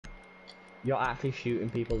You're actually shooting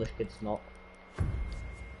people, this kid's not.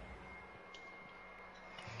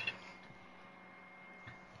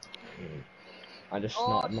 I just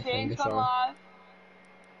snotted my finger, sorry.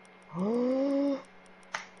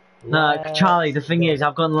 No, Charlie, the thing is,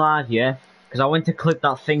 I've gone live, yeah? Because I went to click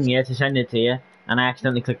that thing, yeah, to send it to you, and I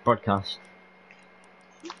accidentally clicked broadcast.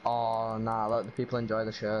 Oh, nah, let the people enjoy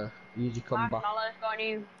the show. Easy comeback.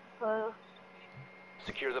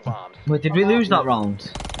 Secure the bombs. Wait, did we lose that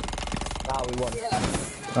round? Nah, we won. Yeah.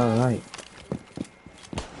 Oh, right.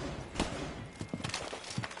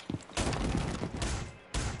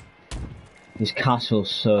 This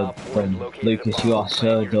castle's so dumb. Lucas, you are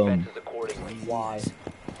so dumb. Why?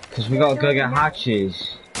 Because we gotta go get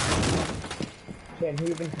hatches. Shane, who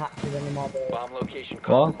even hatches anymore, bro? Bomb location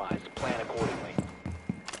compromised. Plan accordingly.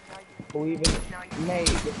 Who even... Mate,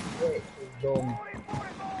 this Twitch is dumb.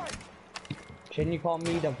 Shouldn't you call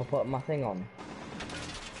me dumb for putting my thing on?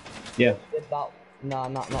 Yeah. Did that... Nah,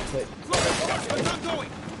 not Twitch.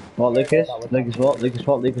 What, Lucas? Lucas what? Lucas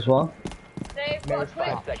what? Lucas what? They've got Twitch.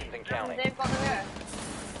 5 seconds and counting. They've got the mirror.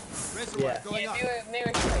 Yeah.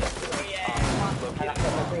 Mirror Twitch.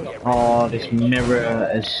 Yeah. Oh, this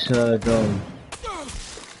mirror is so dumb.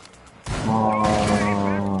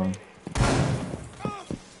 Oh.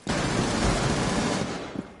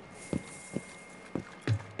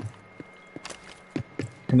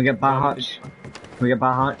 Can we get bar hatch? Can we get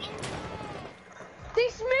bar hatch?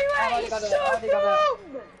 This mirror is so dumb!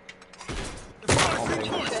 I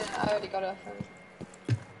already got it.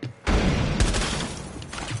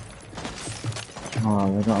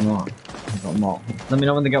 Oh, they got a mock. They got a mock. Let me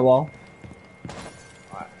know when they get wall.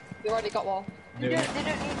 They already got wall. They don't need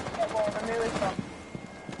to get wall, they're really strong.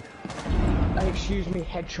 Excuse me,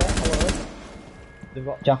 headshot, hello? They've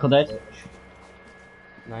got... Jackal dead.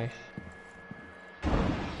 Nice.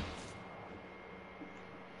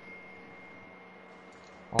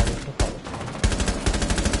 Oh, they took out the smoke.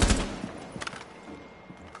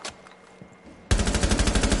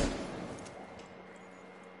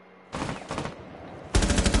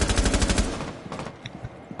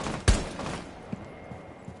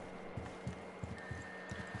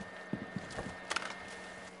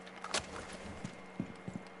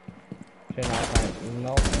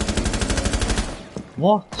 No.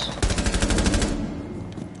 What?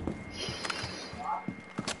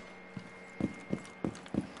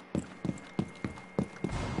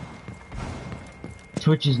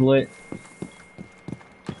 Twitch is lit.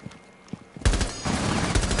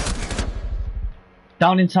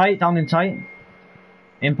 Down in tight, down in tight.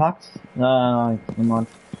 Impact. Never mind.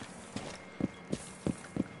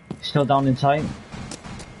 Still down in tight.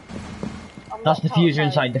 That's diffuser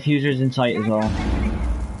in sight. Diffuser's in sight as well.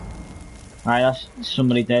 Alright, that's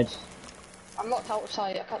somebody dead. I'm locked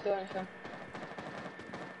outside, I can't do anything.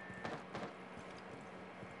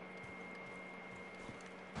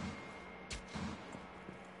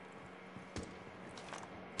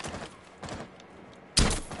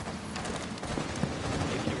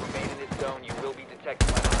 If you remain in this zone, you will be detected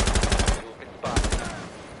by hostiles. You have been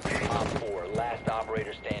spotted. Op 4, last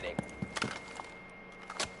operator standing.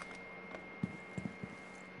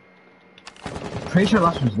 Pretty sure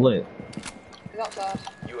last one's lit. He's outside.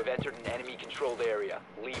 You have entered an enemy-controlled area.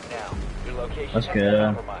 Leave now. Your location That's has been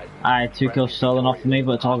good. compromised. I had 2 kills stolen off of me,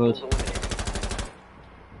 but it's all good.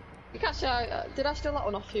 You can't say, did I steal that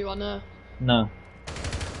one off you on No.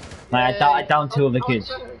 Like, I downed 2 other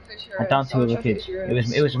kids. I downed 2 other kids.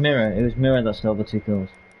 It was Mirror. It was Mirror that stole the 2 kills.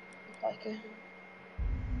 Like it.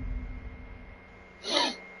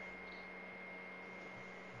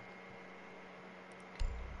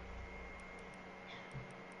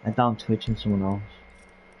 I downed Twitch and someone else.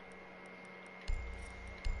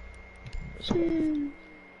 Hey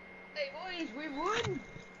boys, we won!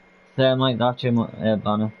 Same like that, Jim,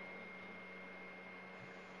 banner.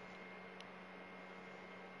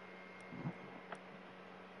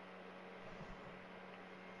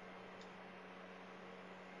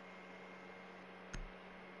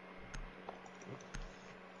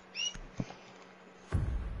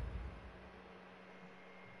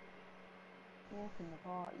 Walk in the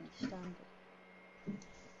party, standard.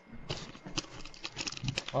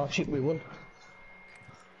 Oh shit, we won.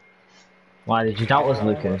 Why did you doubt us,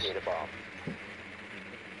 Lucas?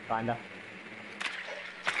 Kinda.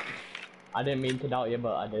 I didn't mean to doubt you,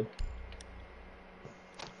 but I did.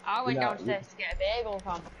 I went downstairs to get a bagel,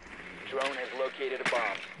 fam. Drone has located a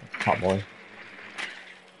bomb. Hot boy.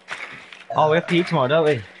 Oh, we have to eat tomorrow, don't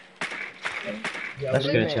we? Yeah, That's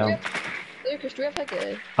good, Chum. Lucas, do we have to get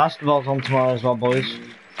it? Basketball's on tomorrow as well, boys.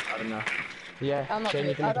 I don't know. Yeah, I'm not Shane,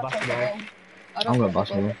 you doing can do basketball. I'm going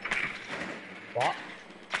basketball. What?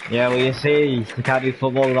 Yeah, well you see, you can't do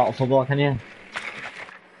football without football, can you?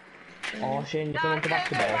 Oh, Shane, you're coming to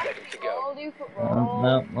basketball. 10 seconds to go. Ball, you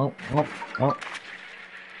football. No.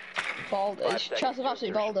 Balled it. 5 seconds Chelsea have to absolutely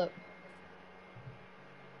insertion. balled it.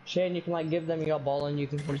 Shane, you can like give them your ball and you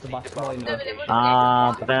can come to basketball, you know.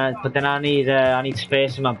 But then I need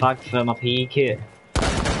space in my bag for my PE kit.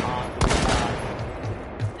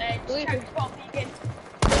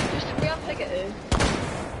 Just we have to get in.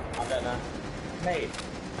 I don't know. Mate.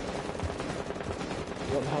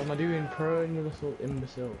 What the hell am I doing? Pro, you little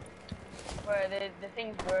imbecile. Where the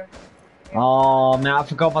things were. Oh man, I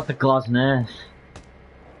forgot about the glass nurse.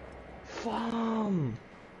 Fam!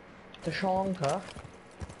 The Shanka.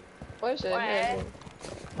 Where's it? Where?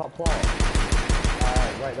 Top floor.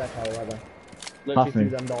 Right there, Charlie, right there. Literally Bathroom.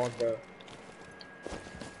 through them doors, bro.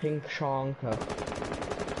 Pink Shanka.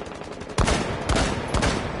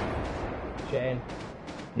 Shane.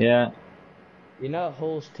 Yeah. You know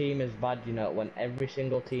Hull's team is bad, you know, when every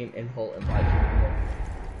single team in Hull invites you.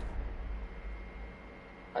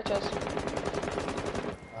 I just.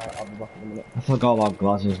 Alright, I'll be back in a minute. I forgot about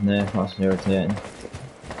glasses nurse, that's irritating.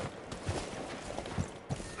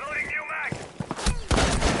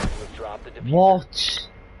 Drop the diffuser. What?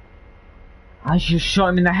 I just shot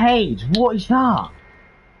him in the head. What is that?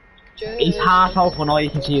 He's half health when all you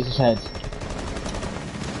can see is his head.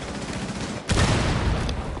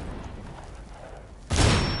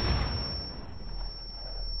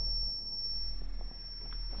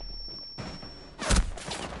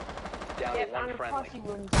 Down Yeah, to one and friendly. plus he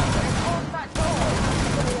runs. Close that door.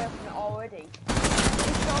 He's gonna open it already.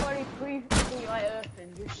 It's already previously like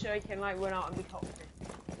open, just so he can like run out and be toxic.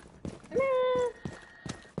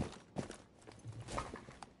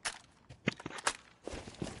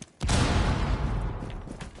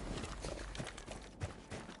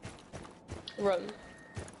 Run.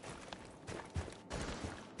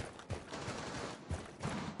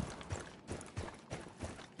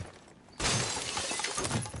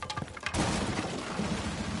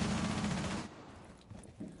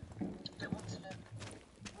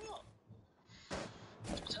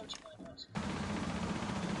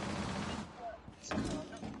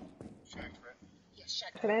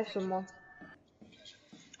 Can I have some more?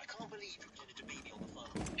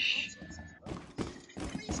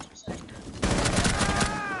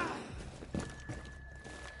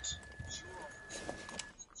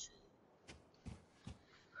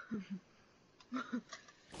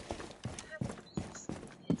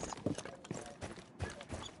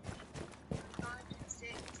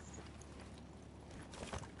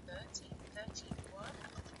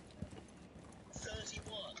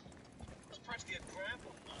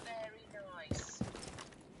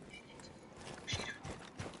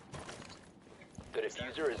 The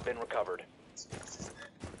diffuser has been recovered. 15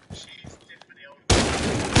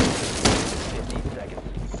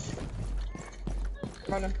 seconds.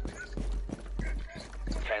 Running.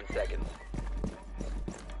 10 seconds.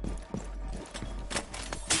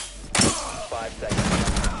 5 seconds.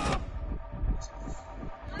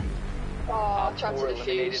 Oh, I Op tried 4 to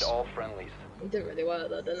eliminated defuse. all friendlies. It didn't really work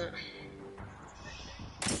though, didn't it?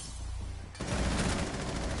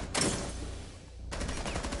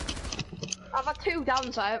 I've had 2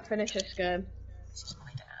 downs, I haven't finished this game.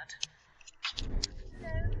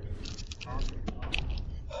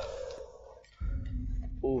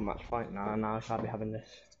 Ooh, match fight now. Now I can't be having this.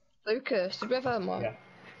 Lucas, did we have homework? Yeah.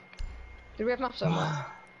 Did we have maths homework?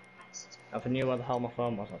 If I knew where the hell my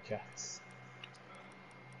phone was, I'd check.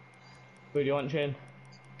 Who do you want, Shane?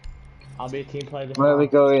 I'll be a team player this Where are we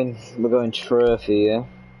time. going? We're going trophy, yeah?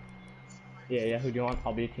 Yeah, who do you want?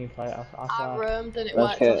 I'll be a team player. I roamed and it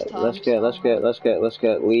Let's worked last time. let's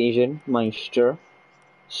get Legion, Meister,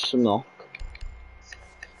 Smock.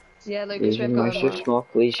 Yeah, Lucas, we have Legion, got Meister, homework. Smock,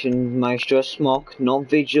 Legion, Meister, Smock, not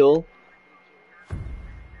Vigil.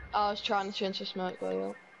 I was trying to change the smoke,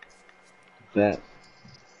 but yeah.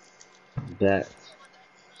 Bet.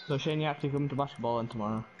 So Shane, you have to come to basketball in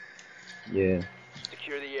tomorrow. Yeah.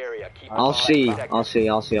 Secure the area. Keep I'll it see. protected.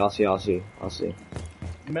 I'll see.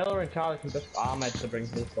 Miller and Charlie can just Ahmed to bring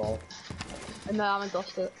his ball. And then I haven't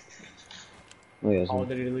lost it. Oh yeah, How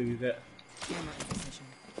did he lose it?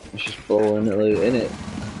 it's just balling it, innit?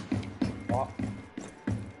 What?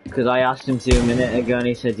 Because I asked him to a minute ago and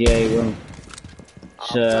he said yeah he won't.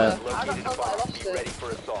 So, I Located a lost bomb. it. Be ready for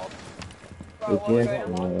assault. we did.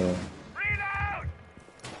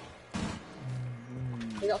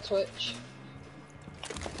 We got Twitch.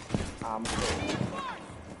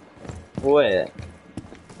 Wait.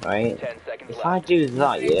 Right. 10 seconds If left. I do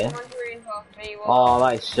that, yeah. Oh,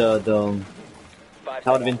 that's so dumb. 5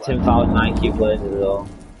 That would have been seconds left. 10,000 IQ players as well.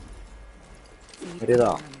 I do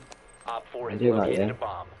that. 4 has I do like located that. a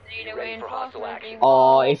bomb. Need Be a ready for hostile reinforcement. action.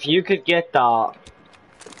 Oh, if you could get that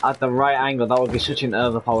at the right angle, that would be such an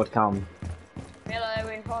overpowered cam. Hello,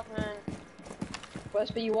 reinforcement.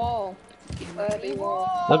 Where's B wall? B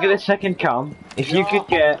wall. Look at the second cam. If you could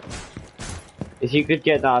get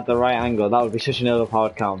that at the right angle, that would be such an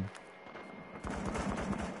overpowered cam.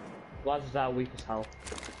 Lads is our weakest health.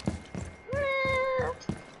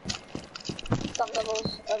 Stop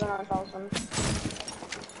levels over 9,000.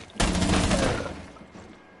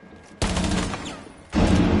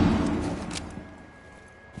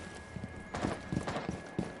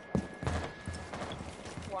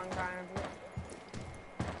 One guy over here.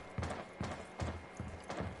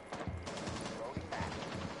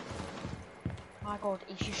 My god,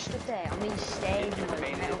 he's just stood there on these stairs. If you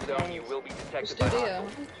remain in this zone, you will be detected Let's by do it.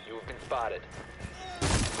 hostiles. You have been spotted.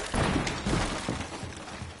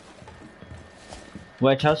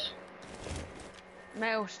 Where, Chaz?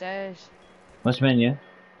 Metal stairs. What's menu?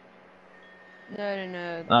 No.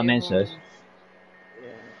 Oh, the main other stairs. ones.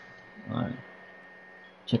 Alright.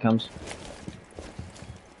 Check comes.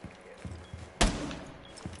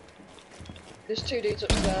 There's 2 dudes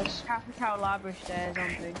upstairs. Capital Library stairs,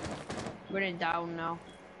 aren't they? Running down now.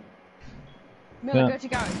 No, Yeah. go to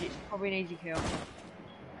garage, it's probably an easy kill.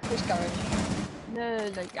 This garage. No,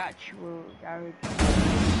 like actual garage.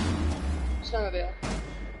 Snowmobile.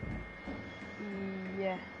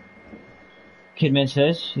 Yeah. Kidman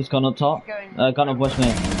says he's gone up top. Going. Gone up west main.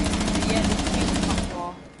 Yeah, there's 2 top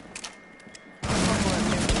floor. Top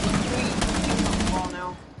floor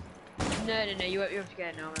now. No, you won't be able to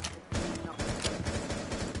get it now. No.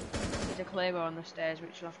 There's a claymore on the stairs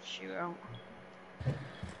which you'll have to shoot out.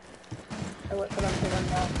 I wait for them to run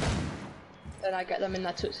down. Then I get them in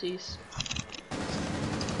their tootsies.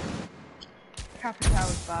 Capital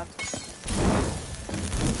is bad.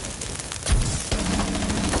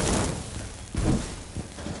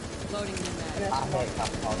 Loading in there. I hate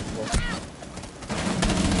that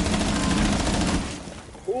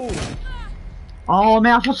Oh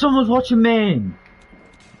man, I thought someone was watching me.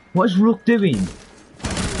 What is Rook doing?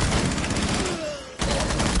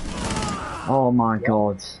 Oh my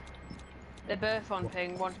god. They're both on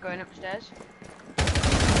ping, one's going upstairs.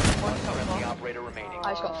 One friendly operator remaining.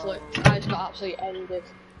 I just got flicked. I just got absolutely ended.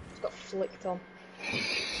 Just got flicked on.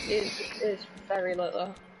 It's very lit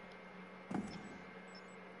though.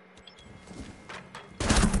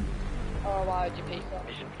 Oh, why did you peek that?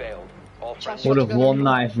 Mission failed. All friendly. Would have won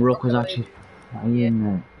that if Rook was actually in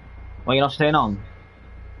there. Well, you're not staying on?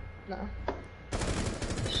 No.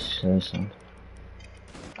 So sad.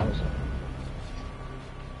 I was